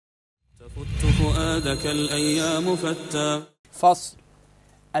فؤادك الأيام فتى. فصل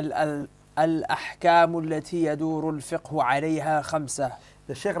الأحكام التي يدور الفقه عليها خمسة.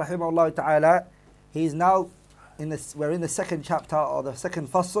 The Sheikh rahimahullah ta'ala, he's now we're in the second chapter or the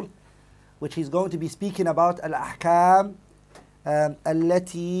second fasl, which he's going to be speaking about al-ahkam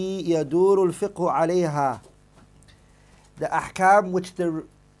التي يدور الفقه عليها. The ahkam which the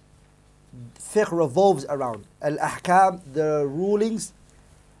fiqh revolves around. Al-ahkam, the rulings.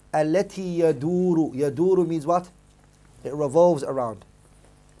 التي يدور. Yaduru means what? It revolves around.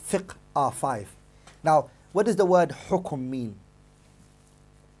 Fiqh are 5. Now, what does the word hukum mean?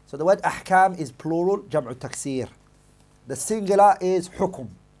 So the word ahkam is plural, jam'u taksir. The singular is hukum.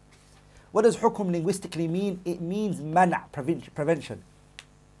 What does hukum linguistically mean? It means mana', prevention.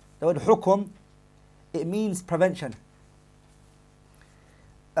 The word hukum, it means prevention.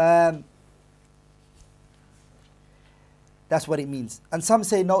 That's what it means. And some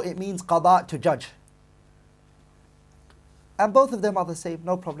say no, it means qada, to judge. And both of them are the same,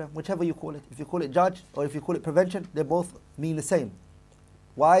 no problem, whichever you call it. If you call it judge or if you call it prevention, they both mean the same.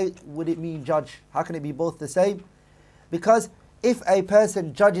 Why would it mean judge? How can it be both the same? Because if a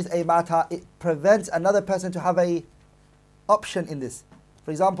person judges a matter, it prevents another person to have a option in this.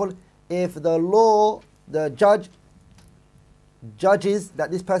 For example, if the law, the judge judges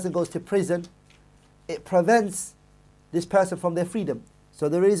that this person goes to prison, it prevents this person from their freedom. So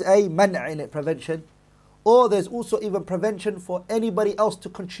there is a man' in it, prevention. Or there's also even prevention for anybody else to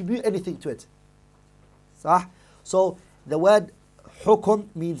contribute anything to it. صح? So the word hukum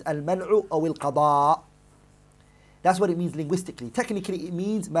means al-man'u or al-qada. That's what it means linguistically. Technically it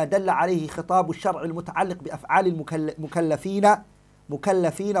means ما دل عليه خطاب الشرع المتعلق بأفعال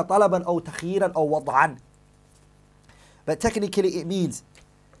المكلفين طلبا أو تخييرا أو وضعا. But technically it means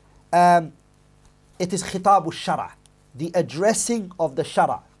it is خطاب الشرع, the addressing of the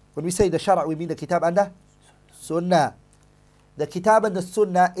shara. When we say the shara, we mean the kitab and the sunnah. The kitab and the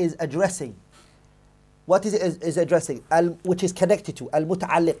sunnah is addressing. What is it is addressing? Which is connected to.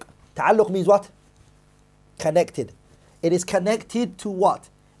 Al-muta'alliq. Ta'alluq means what? Connected. It is connected to what?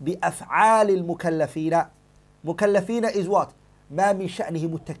 بأفعال المكلفين. مكلفين is what? ما من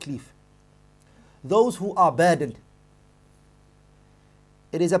شأنهم التكليف. Those who are burdened.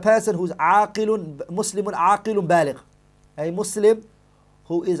 It is a person who's عاقل, Muslimun عاقل بالغ. A Muslim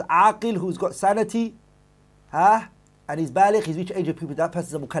who is aqil, who's got sanity, and he's baligh, he's reached age of puberty, that person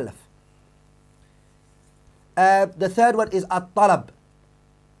is a mukallaf. The third one is at-talab.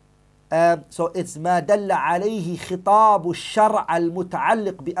 So it's ما دل عليه خطاب الشرع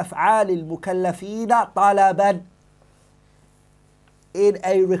المتعلق بأفعال المكلفين طلبا, in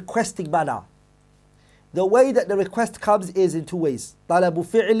a requesting manner. The way that the request comes is in two ways. طلب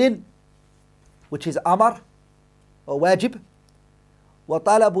فعل, which is amar or wajib,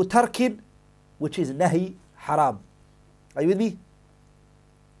 وطلب ترك, which is nahi, haram. Are you with me?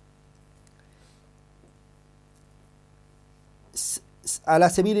 على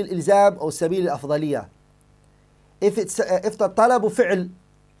سبيل الإلزام أو سبيل الأفضلية. If the طلب فعل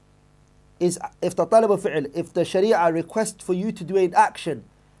is, if the Sharia requests for you to do an action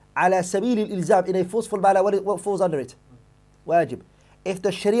على سبيل الإلزام, in a forceful manner, what falls under it? Wajib. If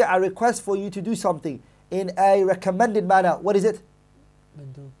the Sharia requests for you to do something in a recommended manner, what is it?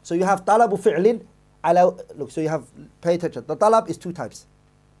 So you have talabu fi'lin ala, look, so you have, pay attention. The talab is two types.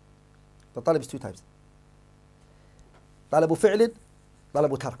 Talabu fi'lin,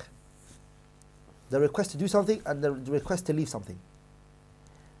 talabu tark. The request to do something and the request to leave something.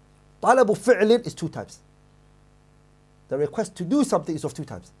 Talabu fi'lin is two types. The request to do something is of two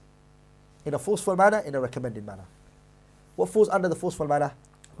types. In a forceful manner, in a recommended manner. What falls under the forceful manner?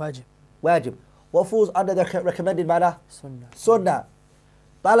 Wajib. What falls under the recommended manner? Sunnah.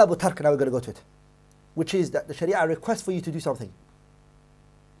 Talabu tark, now we're going to go to it. Which is that the Sharia requests for you to do something.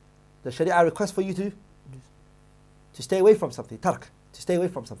 The Sharia requests for you to stay away from something. Tark, to stay away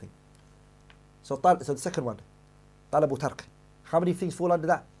from something. So the second one, talabu tark. How many things fall under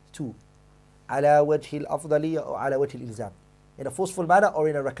that? Two. على وجه الأفضلية or على وجه الإلزام. In a forceful manner or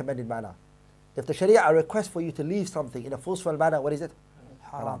in a recommended manner. If the Sharia requests for you to leave something in a forceful manner, what is it?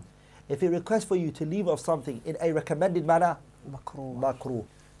 Haram. If it requests for you to leave of something in a recommended manner, makruh.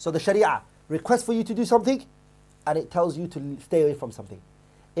 So the Sharia requests for you to do something and it tells you to stay away from something.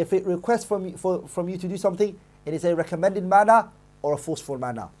 If it requests from you to do something, it is a recommended manner or a forceful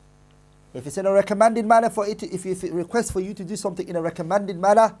manner. If it's in a recommended manner, if it requests for you to do something in a recommended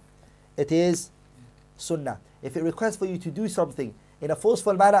manner, it is sunnah. If it requests for you to do something in a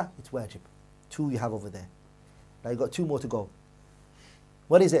forceful manner, it's wajib. Two you have over there. Now you've got two more to go.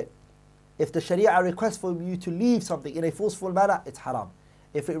 What is it? If the Sharia requests for you to leave something in a forceful manner, it's haram.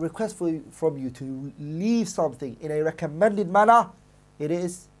 If it requests from you to leave something in a recommended manner, it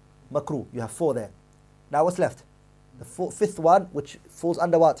is makruh. You have 4 there. Now what's left? The 5th one, which falls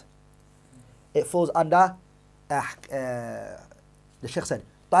under what? It falls under, the sheikh said,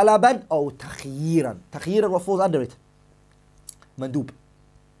 طلبا أو تخييرا. تخييرا, what falls under it? Mandub.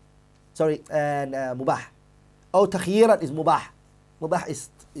 Sorry, and mubah. أو تخييرا is mubah. Mubah is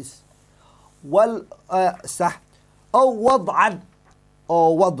wal sah. أو وضعا.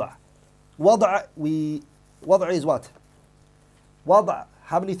 Or وضع. وضع is what? وضع.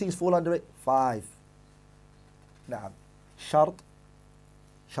 How many things fall under it? 5. نعم. شرط.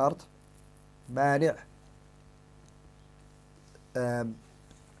 مانع. And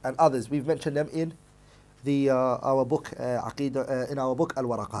others. We've mentioned them in our book in our book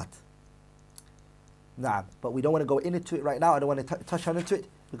al-BarakAllahu. نعم. But we don't want to go into it right now. I don't want to touch on into it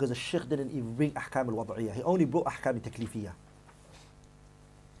because the sheikh didn't even bring أحكام الوضعية. He only brought أحكام التكليفية.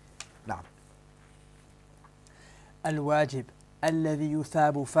 نعم. الواجب الذي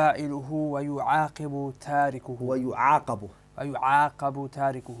يثاب فاعله ويعاقب تاركه. ويعاقب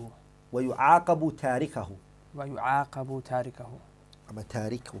تاركه. أما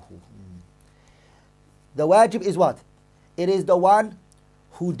تاركه. The wajib is what? It is the one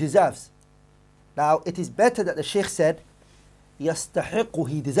who deserves. Now it is better that the sheikh said يستحق,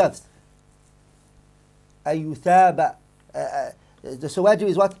 he deserves. أن يثاب. The wajib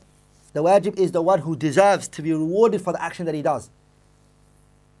is what? The wajib is the one who deserves to be rewarded for the action that he does.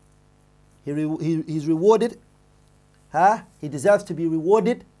 He's rewarded. He deserves to be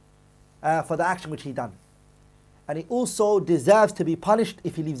rewarded for the action which he done. And he also deserves to be punished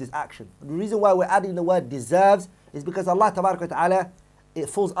if he leaves this action. The reason why we're adding the word deserves is because Allah Ta'ala, it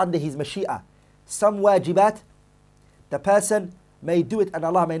falls under his mashi'ah. Some wajibat, the person may do it and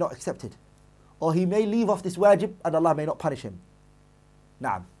Allah may not accept it. Or he may leave off this wajib and Allah may not punish him.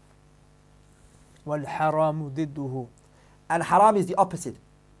 Naam. والحرام ضده. And haram is the opposite.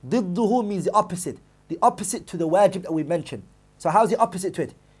 ضده means the opposite. The opposite to the wajib that we mentioned. So how's the opposite to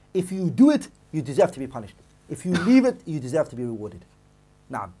it? If you do it, you deserve to be punished. If you leave it, you deserve to be rewarded.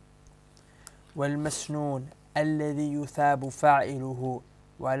 نعم. والمسنون الذي يثاب فاعله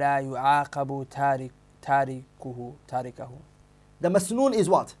ولا يعاقب تاركه. The masnoon is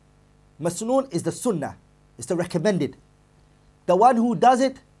what? Masnoon is the sunnah. It's the recommended. The one who does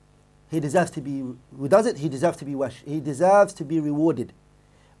it, he deserves to be he deserves to be rewarded.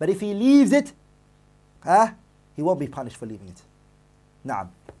 But if he leaves it, he won't be punished for leaving it. نعم.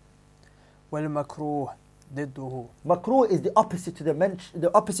 والمكروه ضده. Makruh is the opposite to the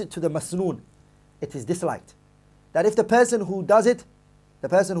masnoon. It is disliked. That if the person who does it, the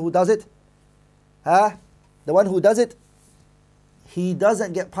one who does it, he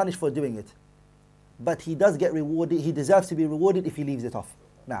doesn't get punished for doing it. But he does get rewarded, he deserves to be rewarded if he leaves it off.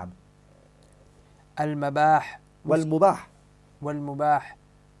 نعم. المباح. والمباح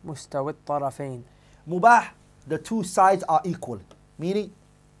مستوي الطرفين. Mubah, the two sides are equal. Meaning,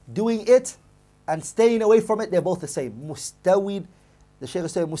 doing it and staying away from it, they're both the same. Mustawid, the Shaykh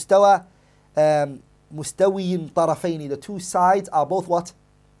is saying, mustawiyin tarafaini. The two sides are both what?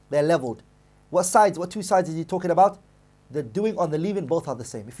 They're leveled. What two sides is he talking about? The doing on the leaving, both are the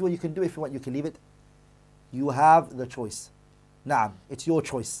same. If you want, you can do it. If you want, you can leave it. You have the choice. Naam, it's your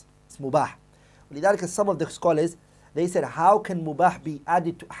choice. It's mubah. لذلك some of the scholars, they said, how can mubah be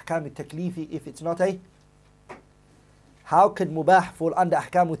added to ahkam al-taklifi if it's not a? How can mubah fall under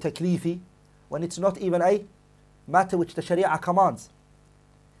ahkam al-taklifi when it's not even a matter which the sharia commands?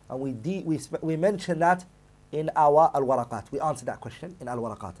 And we mentioned that in our al-waraqat. We answered that question in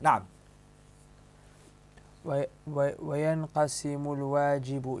al-waraqat. Naam. وينقسم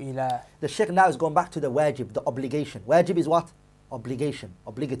الواجب إلى. The sheikh now is going back to the wajib, the obligation. Wajib is what? Obligation,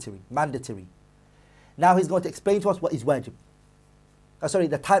 obligatory, mandatory. Now he's going to explain to us what is wajib.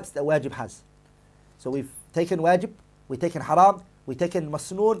 The types that wajib has. So we've taken wajib, we've taken haram, we've taken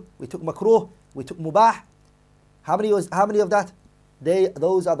masnoon, we took makruh, we took mubah. How many of that?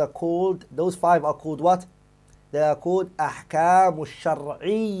 Those 5 are called what? They are called ahkam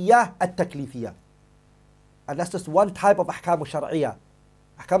al-shar'iyyah at-taklifiyah. And that's just one type of ahkam al-shar'iyyah.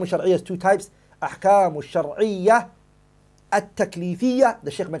 Ahkam al-shar'iyyah is 2 types. Ahkam al-shar'iyyah at-taklifiyah.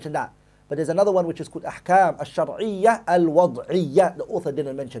 The sheikh mentioned that. But there's another one which is called ahkam al-shar'iyyah al-wad'iyyah. The author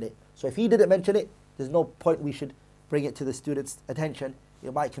didn't mention it. So if he didn't mention it, there's no point we should bring it to the students' attention.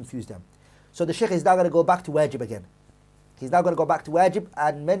 It might confuse them. So the sheikh is now going to go back to wajib again. He's now going to go back to wajib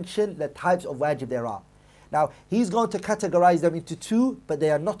and mention the types of wajib there are. Now, he's going to categorize them into 2, but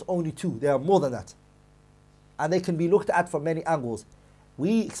they are not only 2, they are more than that. And they can be looked at from many angles.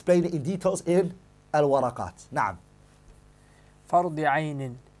 We explain it in details in al-waraqat. Naam. فرض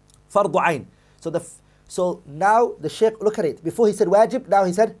عين. فرض عين. So now the sheikh, look at it. Before he said wajib, now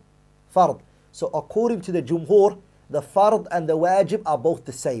he said fard. So according to the jumhur, the fard and the wajib are both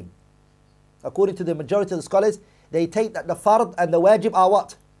the same. According to the majority of the scholars, they take that the fard and the wajib are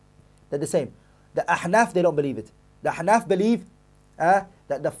what? They're the same. The ahnaf, they don't believe it. The ahnaf believe that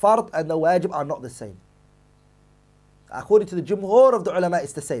the fard and the wajib are not the same. According to the jumhur of the ulama,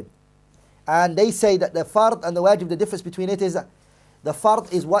 it's the same. And they say that the fard and the wajib, the difference between it is that the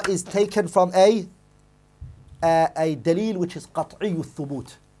fard is what is taken from a dalil which is qat'i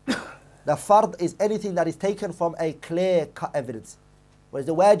thubut. The fard is anything that is taken from a clear-cut evidence. Whereas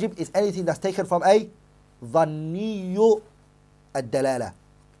the wajib is anything that's taken from a dhanniyu ad-dalala.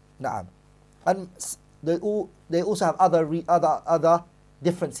 Na'am. And they also have other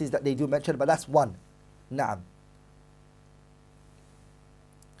differences that they do mention, but that's one. Na'am.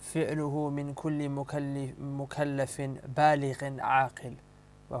 فعله من كل مكلف بالغ عاقل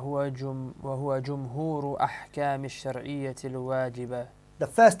وهو جمهور أحكام الشرعية الواجبة. The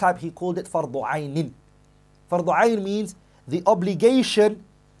first type he called it fardu aynin. Fardu ayn means the obligation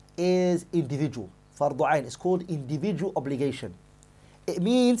is individual. Fardu ayn is called individual obligation. It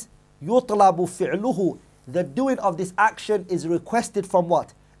means يطلب فعله. The doing of this action is requested from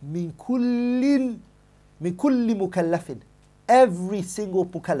what? من كل مكلف. Every single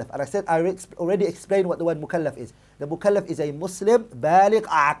mukallaf. And I said, I already explained what the word mukallaf is. The mukallaf is a Muslim, baligh,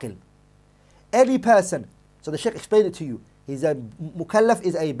 aqil. Any person, so the sheikh explained it to you. He's a mukallaf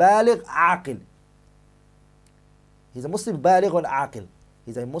is a baligh, aqil. He's a Muslim, baligh, and aqil.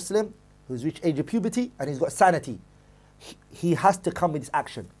 He's a Muslim who's reached age of puberty and he's got sanity. He has to come with this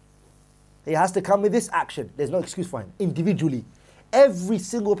action. He has to come with this action. There's no excuse for him. Individually. Every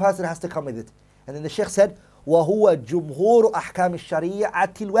single person has to come with it. And then the sheikh said, وَهُوَ جُمْهُورُ أَحْكَامِ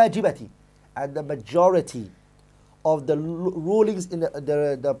الشَّرِيعَةِ الْوَاجِبَةِ. And the majority of the rulings in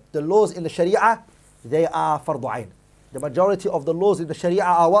the laws in the Sharia, they are fardu ayn. The majority of the laws in the Sharia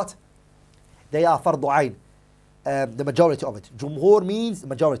are what? They are fardu ayn. The majority of it. Jumhur means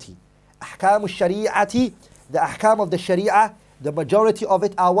majority. أحكام الشريعة, the ahkam of the Sharia, the majority of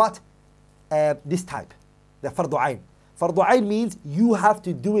it are what? This type. The fardu ayn. Fardu ayn means you have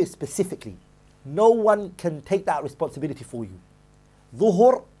to do it specifically. No one can take that responsibility for you.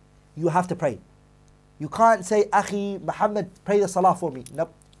 Dhuhr, you have to pray. You can't say, Akhi Muhammad, pray the salah for me. No.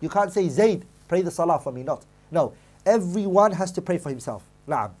 You can't say, Zayd, pray the salah for me. Not. No. Everyone has to pray for himself.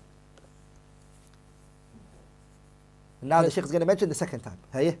 Na'am. Now the sheikh is going to mention the second type.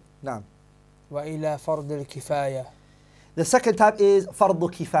 Hey? Na'am. وإلى فرض الكفاية. The second type is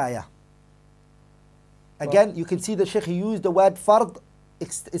fardu kifaya. Again, you can see the sheikh used the word fard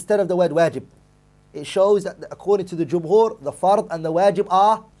instead of the word wajib. It shows that according to the jumhur, the fard and the wajib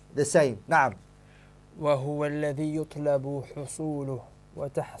are the same. نعم. وهو الذي يطلب حصوله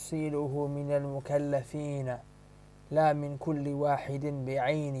وتحصيله من المكلفين لا من كل واحد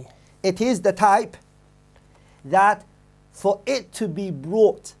بعينه. It is the type that for it to be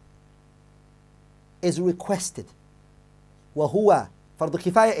brought is requested. وهو فرض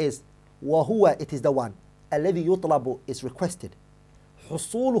كفاية is وهو, it is the one. الذي يطلب is requested.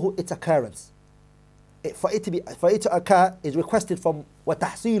 حصوله, its occurrence. For it to occur is requested from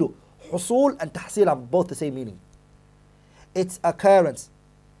وتحصيله. حصول and تحصيل are both the same meaning. Its occurrence,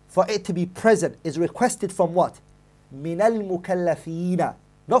 for it to be present, is requested from what? من المكلفين.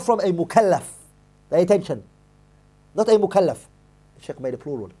 Not from a mukallaf. Pay attention. Not a mukallaf. The sheikh made a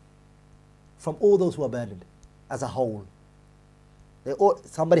plural. From all those who are burdened as a whole.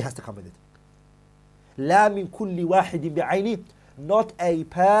 Somebody has to come with it. لا من كل واحد بعينه. Not a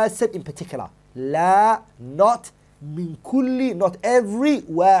person in particular. لا, not من كل, not every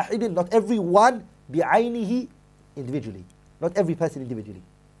واحد, not every one بعينه individually. Not every person individually.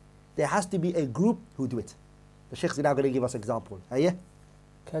 There has to be a group who do it. The sheikh is now going to give us an example.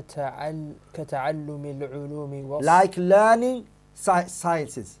 كتعلم العلوم like learning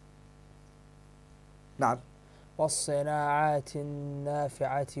sciences. نعم. والصناعات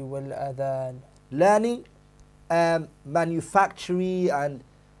النافعة والأذان. Learning manufactory and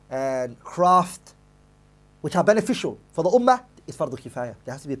craft which are beneficial for the ummah is fardu kifaya.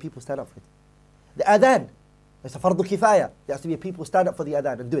 There has to be people stand up for it. The adhan is a fardu kifaya. There has to be people stand up for the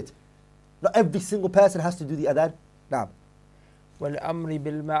adhan and do it. Not every single person has to do the adhan. نعم. والأمر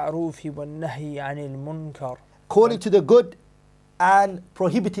بالمعروف والنهي عن المنكر. Calling to the good and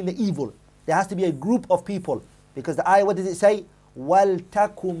prohibiting the evil. There has to be a group of people. Because the ayah, what does it say?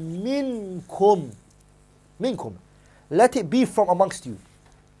 وَلْتَكُمْ مِنْكُمْ. Minkum. Let it be from amongst you.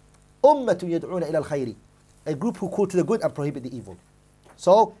 أُمَّةٌ يَدْعُونَ إِلَى الْخَيْرِ. A group who call to the good and prohibit the evil.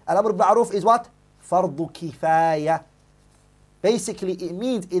 So, al-amr bil ma'ruf is what? Fardu kifaya. Basically, it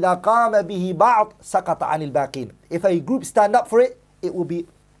means إذا قام به بعض سقط عن الباقين. If a group stand up for it, it will be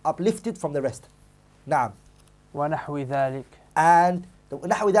uplifted from the rest. نعم. ونحو ذلك. And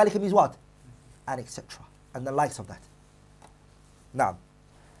نحو ذلك means what? And etc. And the likes of that. نعم.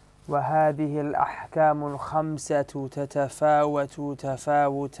 وهذه الأحكام الخمسة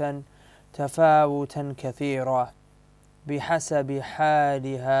تفاوتا كثيرا بحسب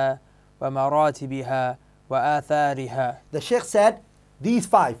حالها ومراتبها وآثارها. The Sheikh said, these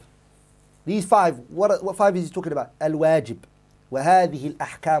five, what five is he talking about? الواجب وهذه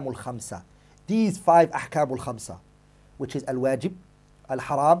الأحكام الخمسة. These five أحكام الخمسة, which is الواجب,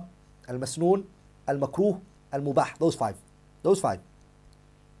 الحرام, المسنون, المكروه, المباح. Those five.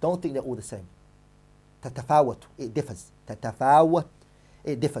 Don't think they're all the same. تتفاوت, it differs. تتفاوت,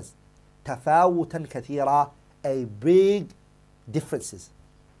 it differs. تفاوتا كثيرا, a big differences.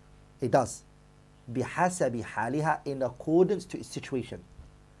 It does. بحسب حالها, in accordance to its situation.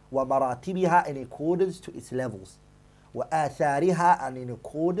 ومراتبها, in accordance to its levels. وآثارها, and in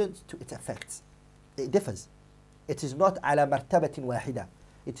accordance to its effects. It differs. It is not على مرتبة واحدة.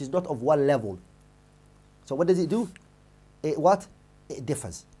 It is not of one level. So what does it do? It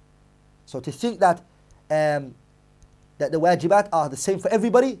differs. So to think that that the wajibat are the same for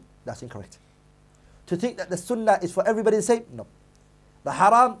everybody, that's incorrect. To think that the sunnah is for everybody the same, no. The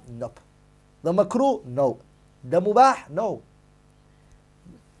haram, no. The makruh, no. The mubah, no.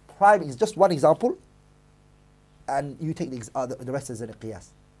 Prime is just one example, and you take the rest as a qiyas.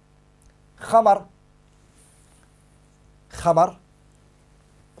 Khamar,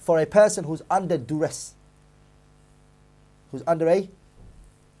 for a person who's under duress, who's under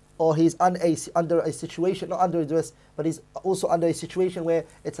he's under a situation, not under a duress, but he's also under a situation where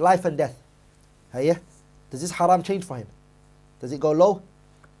it's life and death. Yeah? Does this haram change for him? Does it go low?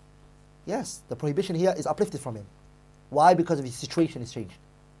 Yes, the prohibition here is uplifted from him. Why? Because of his situation is changed.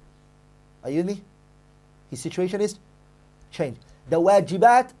 Are you with me? His situation is changed. The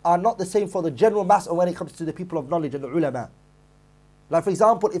wajibat are not the same for the general mass or when it comes to the people of knowledge and the ulama. Like for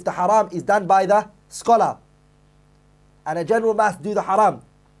example, if the haram is done by the scholar and a general mass do the haram,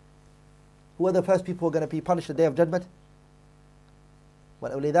 who are the first people who are going to be punished the day of judgment?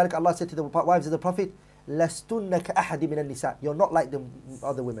 وَلِذَلِكَ Allah said to the wives of the Prophet, لَسْتُنَّ كَأَحَدٍ مِنَ النِّسَاءِ. You're not like the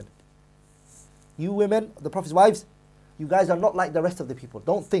other women. You women, the Prophet's wives, you guys are not like the rest of the people.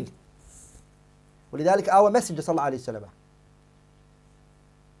 Don't think. وَلِذَلِكَ our Messenger sallallahu alayhi wa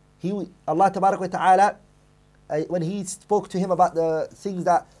sallam, Allah tabarak wa ta'ala, when he spoke to him about the things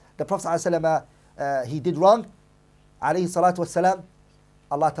that the Prophet sallallahu alayhi wa sallam, he did wrong, alayhi salatu wa salam,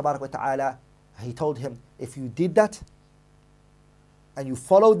 Allah tabarak wa ta'ala, he told him, if you did that and you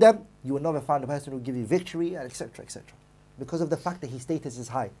followed them, you will never find a person who will give you victory, and etc. etc. Because of the fact that his status is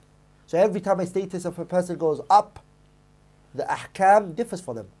high. So every time a status of a person goes up, the ahkam differs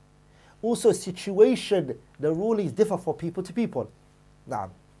for them. Also situation, the rulings differ for people to people. نعم.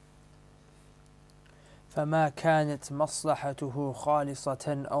 فما كانت مصلحته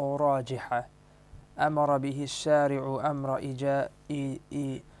خالصة أو راجحة أمر به الشارع أمر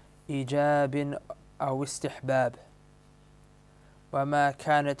إيجاب أو استحباب. وما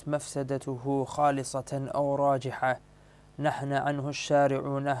كانت مفسدته خالصة أو راجحة نهى عنه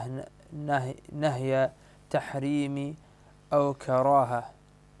الشارع نهي تحريم أو كراهة.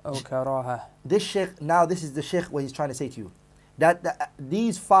 This sheikh, now this is the sheikh what he's trying to say to you. That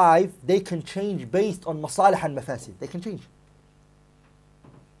these five, they can change based on masalih and mafasid. They can change.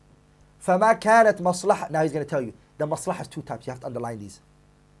 فما كانت مصلحة. Now he's going to tell you. The maslahah is two types. You have to underline these.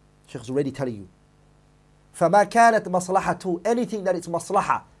 Sheikh's already telling you. فما كانت مصلحته. Anything that is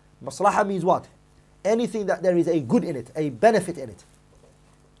maslahah. Maslahah means what? Anything that there is a good in it, a benefit in it.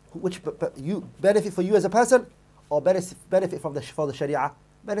 Which you benefit for you as a person, or benefit for the sharia?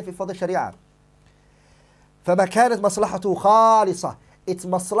 Benefit for the sharia. فما كانت مصلحته خالصة. Its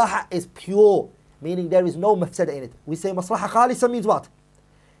maslahah is pure, meaning there is no mafsada in it. We say maslahah khalisa means what?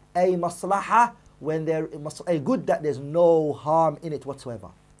 A maslahah when there is a good that there's no harm in it whatsoever.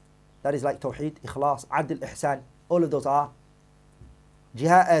 That is like tawheed, ikhlas, adl, ihsan. All of those are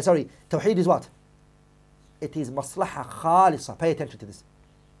jihad. Tawheed is what? It is maslahah khalisa. Pay attention to this.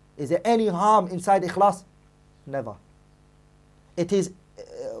 Is there any harm inside ikhlas? Never. It is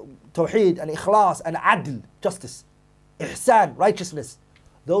tawheed and ikhlas and adl, justice, ihsan, righteousness.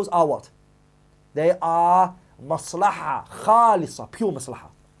 Those are what? They are maslahah khalisa, pure maslahah.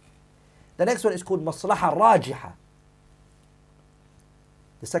 The next one is called maslahah rajiha.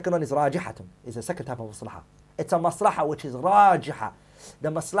 The second one is rajihatun. It's the second type of maslahah. It's a maslahah which is rajiha. The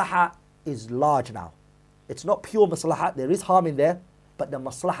maslahah is large now. It's not pure maslahah. There is harm in there, but the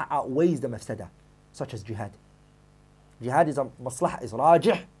maslahah outweighs the mafsada, such as jihad. Jihad is a maslahah, is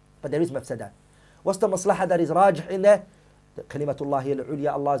rajih, but there is mafsada. What's the maslahah that is rajih in there? The kalimatullahi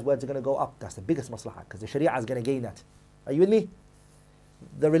al-ulya, Allah's words are going to go up. That's the biggest maslahah, because the sharia is going to gain that. Are you with me?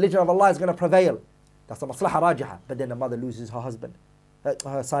 The religion of Allah is going to prevail. That's the maslahah rajihah. But then the mother loses her husband,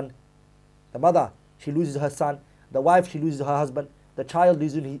 her son. The mother, she loses her son. The wife, she loses her husband. The child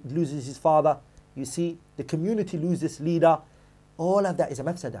loses his father. You see, the community loses leader. All of that is a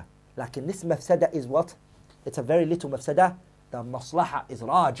mafsada. Like in this mafsada is what? It's a very little mafsada. The maslahah is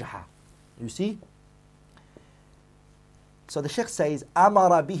rajiha. You see? So the Sheikh says,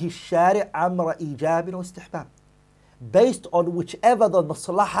 Amara bihi shari' amra ijabin wa istihbab. Based on whichever the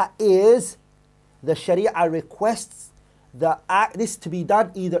maslahah is, the Sharia requests this to be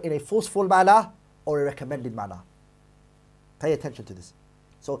done either in a forceful manner or a recommended manner. Pay attention to this.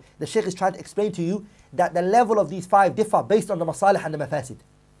 So the Shaykh is trying to explain to you that the level of these five differ based on the masalih and the mafasid.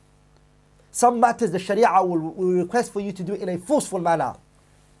 Some matters the Sharia will request for you to do it in a forceful manner.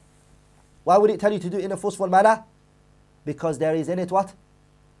 Why would it tell you to do it in a forceful manner? Because there is in it what?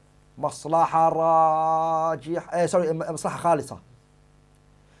 Maslaha maslaha khalisa.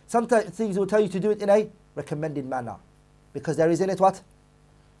 Some things will tell you to do it in a recommended manner. Because there is in it what?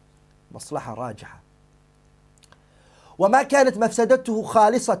 Maslaha rajiha. وَمَا كَانَتْ مَفْسَدَتُهُ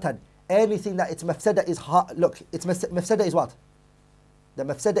خَالِصَةً. Anything that its mafsada is, look, its mafsada is what? The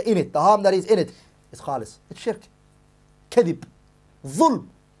mafsada in it, the harm that is in it, is khalis. It's shirk, kadhib, dhulm.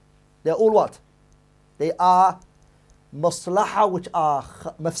 They're all what? They are maslaha which are,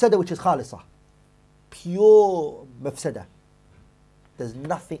 mafsada which is khalisa. Pure mafsada. There's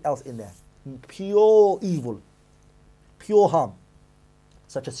nothing else in there. Pure evil, pure harm,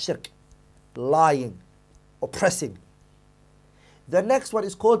 such as shirk, lying, oppressing. The next one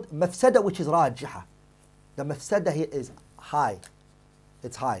is called mafsada, which is rajiha. The mafsada here is high.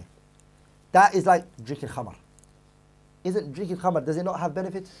 It's high. That is like drinking khamar. Isn't drinking khamar, does it not have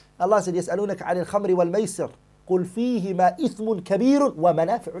benefit? Allah said, يَسْأَلُونَكَ عَنِ الْخَمْرِ وَالْمَيْسِرِ قُلْ فِيهِمَا إِثْمٌ كَبِيرٌ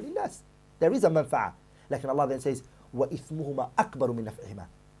وَمَنَافِعُ لِلنَّاسِ. There is a manfa'a. Like Allah then says, وَإِثْمُهُمَا أَكْبَرُ مِنْ نَفْعِهِمَا.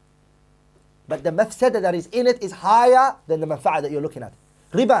 But the mafsada that is in it is higher than the manfa'a that you're looking at.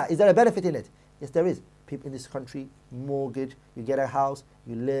 Riba, is there a benefit in it? Yes, there is. People in this country, mortgage, you get a house,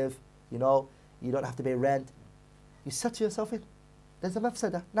 you live, you know, you don't have to pay rent. You set yourself in. There's a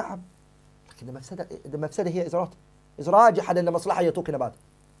mafsada, na'am. The mafsada here is what? Is rajiha than the maslaha you're talking about.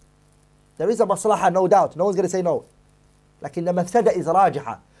 There is a maslaha, no doubt. No one's going to say no. Like in the mafsada is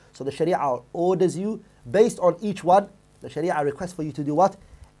rajiha. So the Sharia orders you, based on each one, the Sharia requests for you to do what?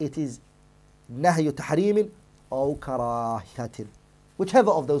 It is nahyu tahrimin or karahiyatin.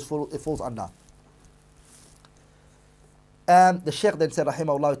 Whichever of those it falls under. The Sheikh then said,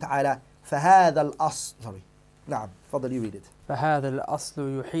 rahimahullah ta'ala, فَهَذَا الْأَصْلُ sorry. نعم, فضل you read it. فهذا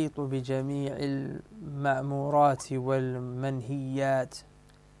الأصل يحيط بجميع المأمورات والمنهيات.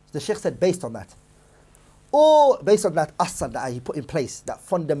 The Sheikh said, based on that, or based on that asl that he put in place, that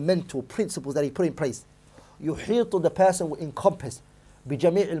fundamental principles that he put in place, يحيط, the person will encompass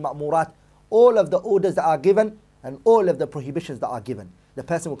بجميع المأمورات, all of the orders that are given and all of the prohibitions that are given. The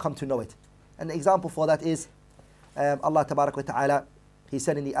person will come to know it. An example for that is Allah tabarak wa ta'ala, he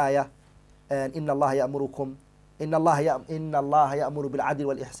said in the ayah, إن الله يأمركم إن الله يأمر بالعدل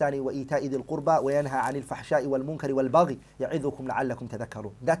والإحسان وإيتاء ذي القربى وينهى عن الفحشاء والمنكر والبغي يعظكم لعلكم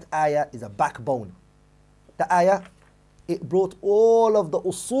تذكرون. That ayah is a backbone. The ayah, it brought all of the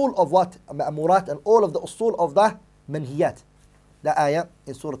usul of what? Ma'murat, and all of the usul of the manhiyat. The ayah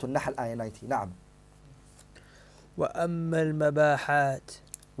in Surah Al-Nahl, ayah 90. نعم. وأما المباحات.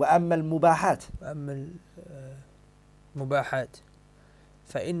 وأما المباحات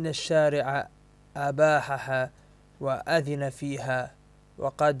فإن الشارع أباحها وأذن فيها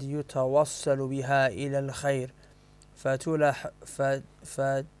وقد يتوصل بها إلى الخير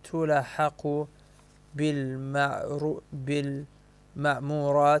فتلحق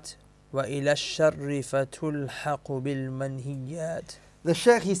بالمأمورات وإلى الشر فتلحق بالمنهيات. The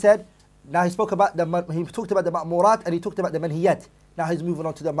Sheikh, he said, now he talked about the ma'murat and he talked about the manhiyat. Now he's moving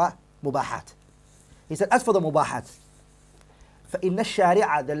on to the mubahat. He said, as for the mubahat, فإن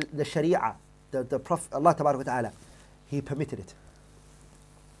الشارع, the sharia, the Prophet, Allah tabarak wa ta'ala, he permitted it.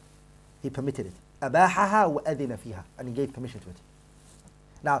 He permitted it. أباحها وأذن فيها, and he gave permission to it.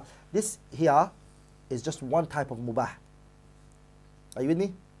 Now, this here is just one type of mubah. Are you with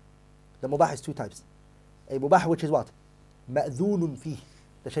me? The mubah is two types. A mubah which is what? مأذون فيه.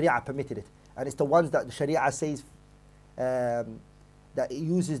 The sharia permitted it. And it's the ones that the sharia says, that it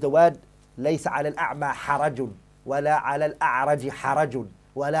uses the word ليس على الأعمى حرج ولا على الأعرج حرج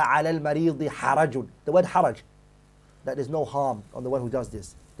ولا على المريض حرج. The word haraj, that there's no harm on the one who does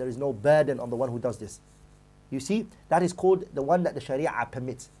this. There is no burden on the one who does this. You see, that is called the one that the Sharia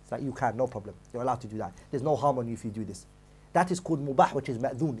permits. It's like you can, no problem. You're allowed to do that. There's no harm on you if you do this. That is called mubah, which is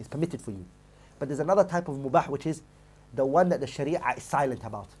ma'dhoon. It's permitted for you. But there's another type of mubah, which is the one that the Sharia is silent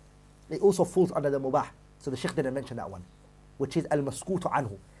about. It also falls under the mubah. So the Sheikh didn't mention that one, which is al-maskutu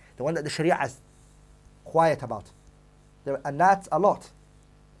anhu, the one that the Sharia is quiet about. And that's a lot.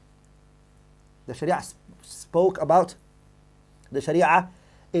 The Sharia spoke about, the Sharia,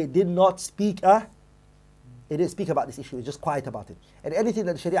 it did not speak, it didn't speak about this issue, it's just quiet about it. And anything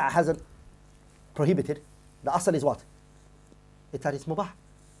that the Sharia hasn't prohibited, the asal is what? It's that it's mubah.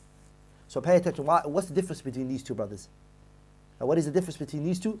 So pay attention, what's the difference between these two, brothers? Now what is the difference between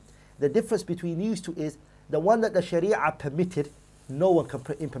these two? The difference between these two is the one that the Sharia permitted, no one can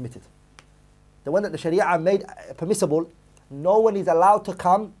permit it. The one that the Sharia made permissible, no one is allowed to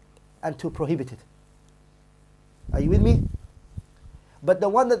come and to prohibit it. Are you with me? But the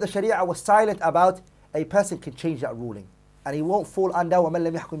one that the Sharia was silent about, a person can change that ruling. And he won't fall under وَمَنْ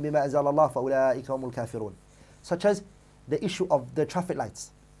لَمْ يَحْكُمْ بِمَا أَنزَلَ اللَّهُ فَأُولَٰئِكَ هُمُ الْكَافِرُونَ. Such as the issue of the traffic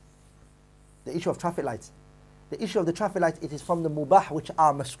lights. The issue of traffic lights. The issue of the traffic lights, it is from the mubah which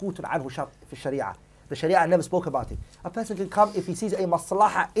are maskutun anhu fi Sharia. The Sharia never spoke about it. A person can come, if he sees a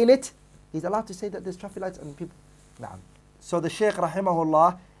maslaha in it, he's allowed to say that there's traffic lights and people. Naam. So the Shaykh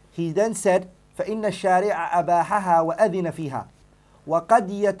rahimahullah, he then said, فَإِنَّ الشَّارِعَ أَبَاحَهَا وَأَذِنَ فِيهَا وَقَدْ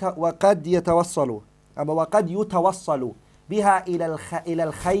يَتَوَصَّلُ وَقَدْ يُتَوَصَّلُ بِهَا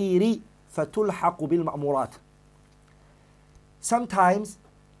إِلَى الْخَيْرِ فَتُلْحَقُ بِالْمَأْمُورَاتِ. Sometimes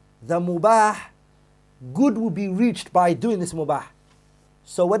the mubah, good will be reached by doing this mubah.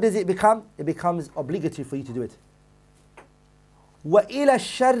 So what does it become? It becomes obligatory for you to do it.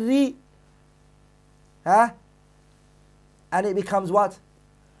 وَإِلَى الشَّرِّ, and it becomes what?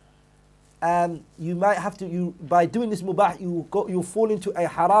 You might have to, by doing this mubah, you fall into a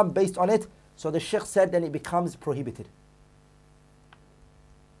haram based on it. So the Sheikh said then it becomes prohibited.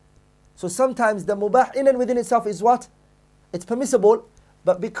 So sometimes the mubah in and within itself is what? It's permissible,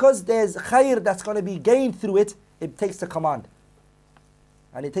 but because there's khair that's going to be gained through it, it takes the command.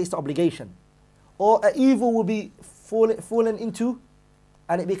 And it takes the obligation. Or an evil will be fallen into,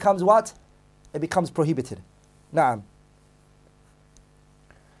 and it becomes what? It becomes prohibited. Naam.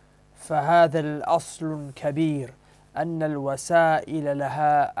 فهذا الأصل كبير أن الوسائل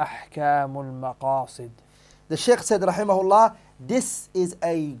لها أحكام المقاصد. The Sheikh said rahimahullah, this is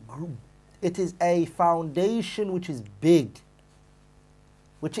it is a foundation which is big.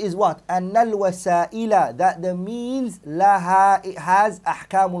 Which is what? أن الوسائل, that the means لها, it has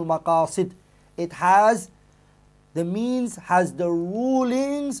أحكام المقاصد. It has, the means has the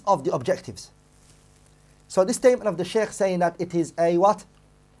rulings of the objectives. So this statement of the Sheikh saying that it is a what?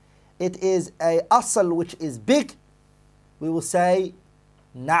 It is a asl which is big. We will say,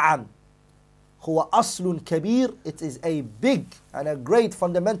 نعم. هو أصل كبير. It is a big and a great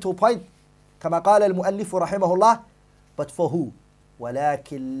fundamental point. كما قال المؤلف رحمه الله. But for who?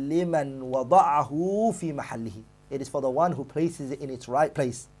 ولكن لمن وضعه في محله. It is for the one who places it in its right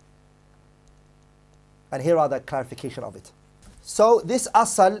place. And here are the clarification of it. So this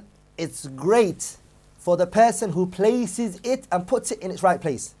asal, it's great for the person who places it and puts it in its right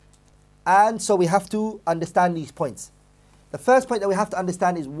place. And so we have to understand these points. The first point that we have to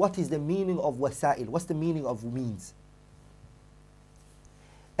understand is what is the meaning of wasa'il? What's the meaning of means?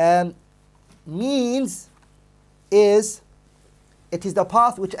 Means is, it is the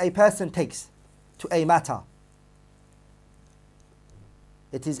path which a person takes to a matter.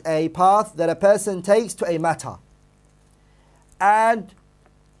 It is a path that a person takes to a matter. And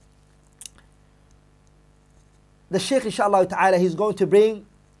the Shaykh, inshallah ta'ala, he's going to bring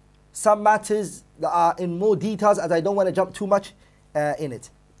some matters that are in more details, as I don't want to jump too much in it.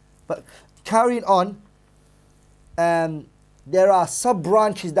 But carrying on, there are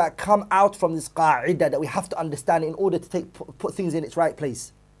sub-branches that come out from this qa'idah that we have to understand in order to put things in its right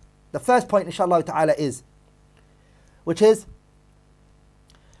place. The first point, inshallah ta'ala, is, which is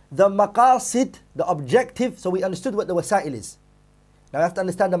the maqasid, the objective. So we understood what the wasa'il is. Now we have to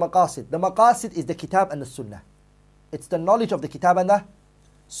understand the maqasid. The maqasid is the kitab and the sunnah. It's the knowledge of the kitab and the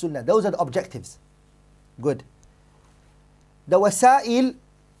sunnah. Those are the objectives. Good. The wasa'il,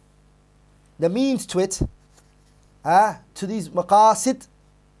 the means to it, to these maqasid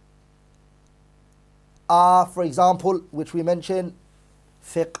are, for example, which we mentioned,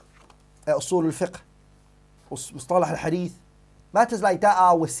 fiqh, usul al-fiqh, mustalah al-hadith. Matters like that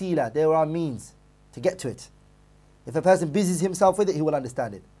are wasila, there are means to get to it. If a person busies himself with it, he will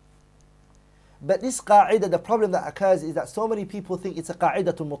understand it. But this qa'idah, the problem that occurs is that so many people think it's a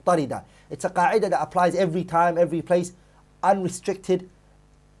qa'idatul muttarida. It's a qa'idah that applies every time, every place, unrestricted.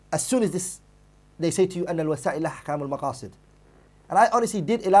 As soon as this they say to you, أن الوسائل أحكام المقاصد. And I honestly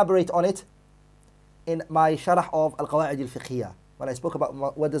did elaborate on it in my sharh of al-Qawaid al-Fiqhiyah, when I spoke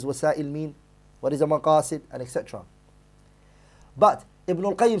about what does wasa'il mean, what is a maqasid, and etc. But Ibn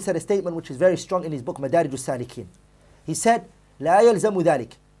al-Qayyim said a statement which is very strong in his book Madarij al-Salikin. He said, لا يلزم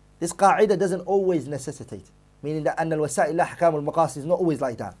ذلك. This qa'idah doesn't always necessitate, meaning that أن الوسائل أحكام المقاصد is not always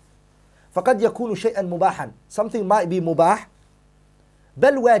like that. فقد يكون شيئا مباحا. Something might be mubah,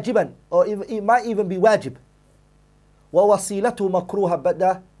 بل واجبا, or it might even be wajib. ووسيلته مكروها, but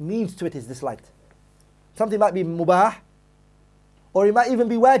the means to it is disliked. Something might be mubah, or it might even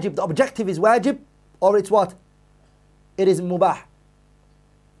be wajib. The objective is wajib, or it's what? It is mubah.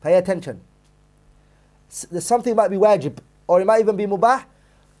 Pay attention. Something might be wajib, or it might even be mubah.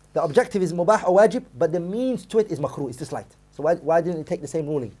 The objective is mubah or wajib, but the means to it is makruh, it's disliked. So why didn't it take the same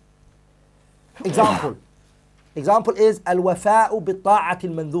ruling? Example. Example is al-wafa'u bi-ta'ati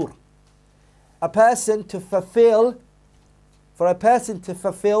al-mandhur. A person to fulfill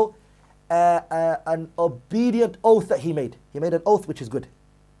an obedient oath that he made. He made an oath which is good.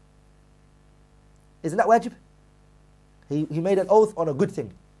 Isn't that wajib? He made an oath on a good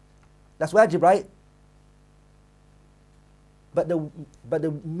thing. That's wajib, right? But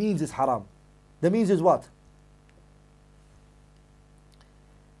the means is haram. The means is what?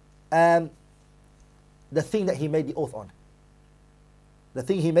 The thing that he made the oath on. The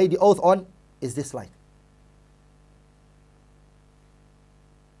thing he made the oath on is disliked.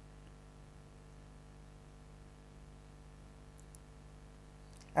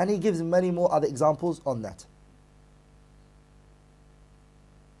 And he gives many more other examples on that.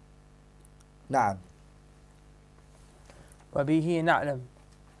 نعم. وبه نعلم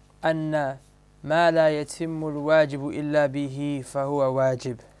أن ما لا يتم الواجب إلا به فهو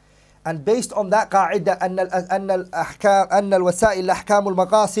واجب. And based on that قاعدة أن الوسائل أحكام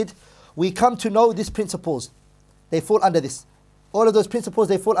المقاصد, we come to know these principles. They fall under this. All of those principles,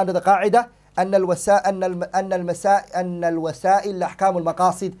 they fall under the قاعدة أن الوسائل أحكام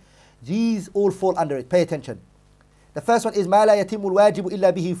المقاصد. These all fall under it. Pay attention. The first one is ما لا يتم الواجب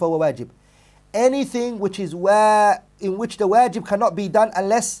إلا به فهو واجب. Anything which is in which the wajib cannot be done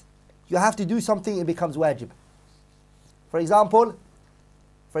unless you have to do something, it becomes wajib. For example,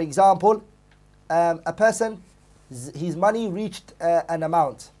 a person, his money reached an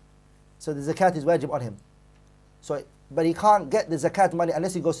amount, so the zakat is wajib on him. So, but he can't get the zakat money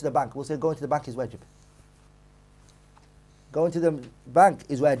unless he goes to the bank. We'll say going to the bank is wajib. Going to the bank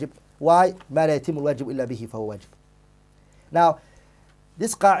is wajib. Why? ما لا يتم الواجب إلا به فهو واجب. Now,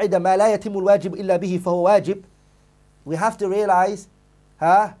 this قاعدة ما لا يتم الواجب إلا به فهو واجب, we have to realize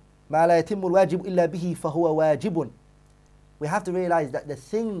ما لا يتم الواجب إلا به فهو واجب. We have to realize that the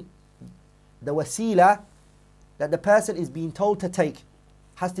thing, the wasila that the person is being told to take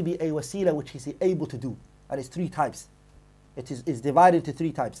has to be a wasila which he is able to do. And it's three types. It is divided into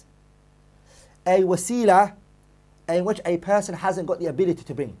three types. A wasila in which a person hasn't got the ability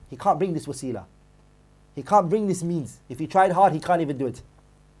to bring. He can't bring this wasila. He can't bring this means. If he tried hard, he can't even do it.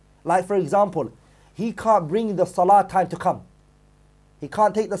 Like for example, he can't bring the salah time to come. He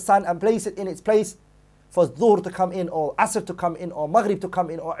can't take the sun and place it in its place for dhuhr to come in, or asr to come in, or maghrib to come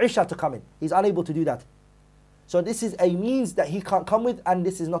in, or isha to come in. He's unable to do that. So this is a means that he can't come with, and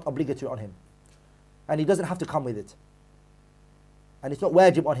this is not obligatory on him. And he doesn't have to come with it. And it's not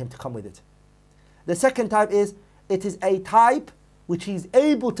wajib on him to come with it. The second type is, it is a type which he's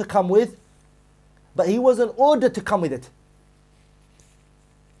able to come with, but he wasn't ordered to come with it.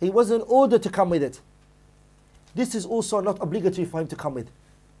 He wasn't ordered to come with it. This is also not obligatory for him to come with.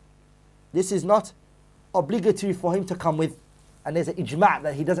 This is not obligatory for him to come with. And there's an ijma'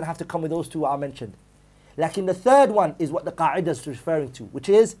 that he doesn't have to come with those two I mentioned. Like in the third one is what the qa'idah is referring to, which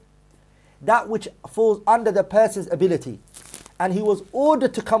is that which falls under the person's ability. And he was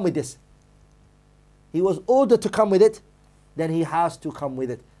ordered to come with this. He was ordered to come with it, then he has to come with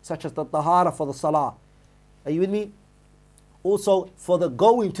it. Such as the tahara for the salah. Are you with me? Also for the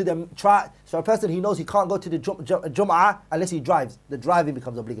going to the so a person, he knows he can't go to the Jum'ah unless he drives. The driving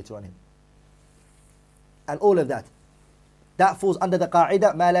becomes obligatory on him. And all of that. That falls under the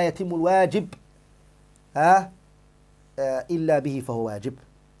qa'idah ما لا يتم الواجب إلا به فهو واجب.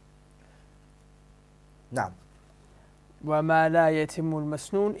 نعم. وما لا يتم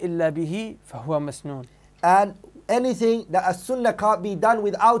المسنون إلا به فهو مسنون. And anything that a sunnah can't be done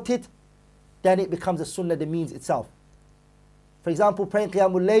without it, then it becomes a sunnah, the means itself. For example, praying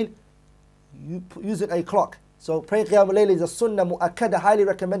Qiyamul Layl, using a clock. So praying Qiyamul Layl is a sunnah mu'akkada, highly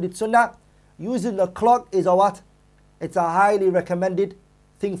recommended sunnah. Using the clock is a what? It's a highly recommended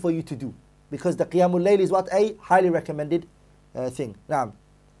thing for you to do. Because the Qiyamul Layl is what? A highly recommended thing. Naam.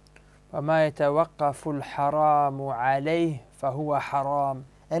 وما يتوقف الحرام عليه فهو حرام.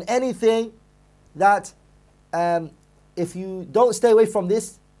 And anything that if you don't stay away from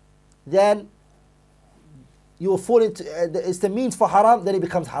this, then you will fall into it's the means for haram, then it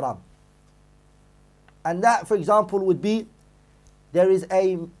becomes haram. And that, for example, would be there is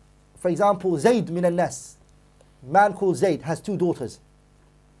a, for example, Zayd min al-Nas, man called Zayd has 2 daughters.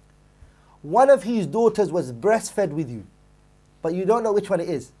 One of his daughters was breastfed with you, but you don't know which one it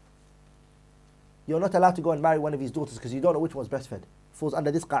is. You're not allowed to go and marry one of his daughters because you don't know which one's breastfed. Falls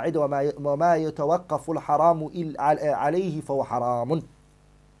under this قاعدة وما يتوقف الحرام عليه فهو حرام.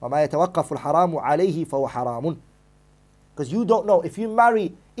 وما يتوقف الحرام عليه فهو حرام. Because you don't know. If you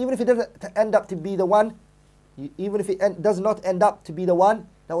marry, even if it doesn't end up to be the one, even if it does not end up to be the one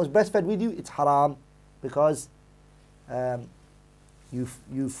that was breastfed with you, it's haram because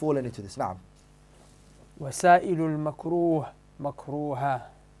you've fallen into this. نعم. وسائل المكروه مكروهة.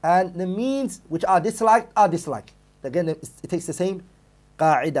 And the means which are disliked are disliked. Again, it takes the same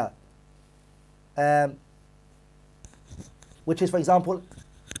قاعدة. Which is, for example,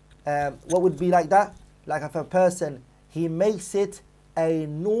 what would be like that? Like if a person, he makes it a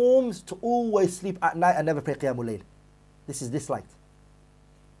norm to always sleep at night and never pray Qiyamul Layl. This is disliked.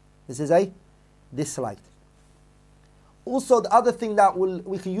 This is a disliked. Also, the other thing that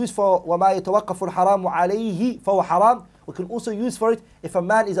we can use for وَمَا يَتَوَقَّفُ الْحَرَامُ عَلَيْهِ فَهُوَ حَرَامٌ, we can also use for it if a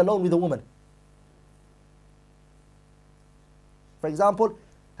man is alone with a woman. For example,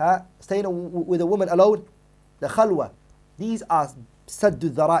 staying with a woman alone, the khalwa. These are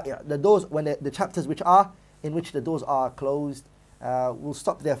saddu dhara'i', the doors, when the chapters which are in which the doors are closed. We'll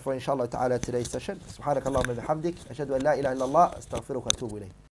stop there for inshallah ta'ala today's session. Subhanakallahumma bihamdik, ashhadu an la ilaha illallah, astaghfiruka wa atubu ilayk.